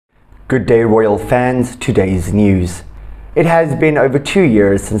Good day, royal fans. Today's news. It has been over 2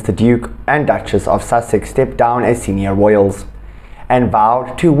 years since the Duke and Duchess of Sussex stepped down as senior royals and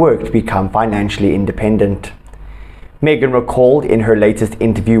vowed to work to become financially independent. Meghan recalled in her latest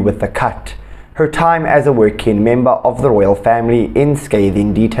interview with The Cut her time as a working member of the royal family in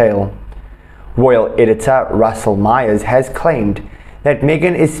scathing detail. Royal editor Russell Myers has claimed that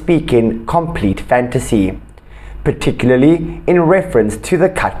Meghan is speaking complete fantasy, particularly in reference to the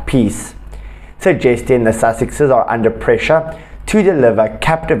Cut piece, suggesting the Sussexes are under pressure to deliver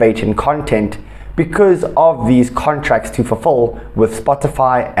captivating content because of these contracts to fulfill with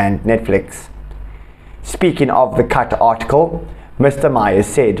Spotify and Netflix. Speaking of the Cut article, Mr. Myers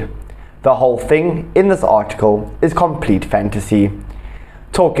said, "The whole thing in this article is complete fantasy,"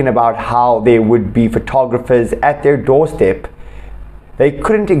 talking about how there would be photographers at their doorstep. They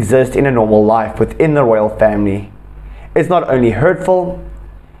couldn't exist in a normal life within the royal family. It's not only hurtful,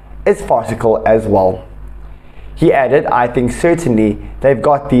 it's farcical as well. He added, "I think certainly they've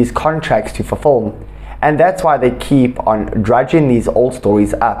got these contracts to fulfill, and that's why they keep on drudging these old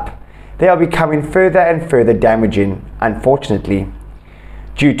stories up. They are becoming further and further damaging, unfortunately.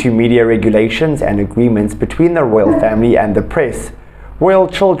 Due to media regulations and agreements between the royal family and the press, royal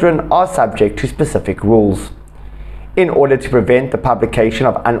children are subject to specific rules. In order to prevent the publication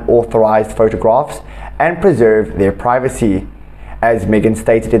of unauthorized photographs and preserve their privacy," as Meghan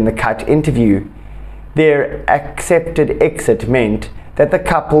stated in the Cut interview. Their accepted exit meant that the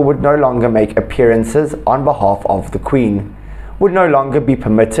couple would no longer make appearances on behalf of the Queen, would no longer be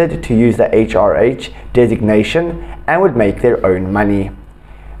permitted to use the HRH designation, and would make their own money.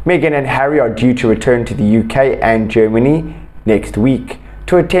 Meghan and Harry are due to return to the UK and Germany next week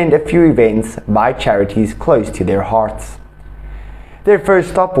to attend a few events by charities close to their hearts. Their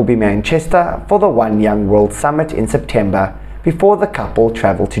first stop will be Manchester for the One Young World Summit in September before the couple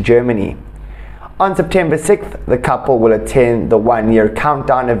travel to Germany. On September 6th, the couple will attend the one-year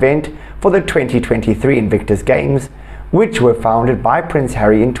countdown event for the 2023 Invictus Games, which were founded by Prince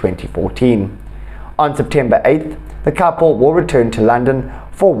Harry in 2014. On September 8th, the couple will return to London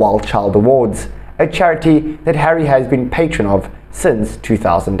for Wild Child Awards, a charity that Harry has been patron of since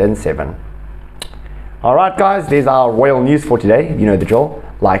 2007. Alright guys, there's our royal news for today. You know the drill.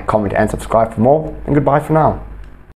 Like, comment and subscribe for more, and goodbye for now.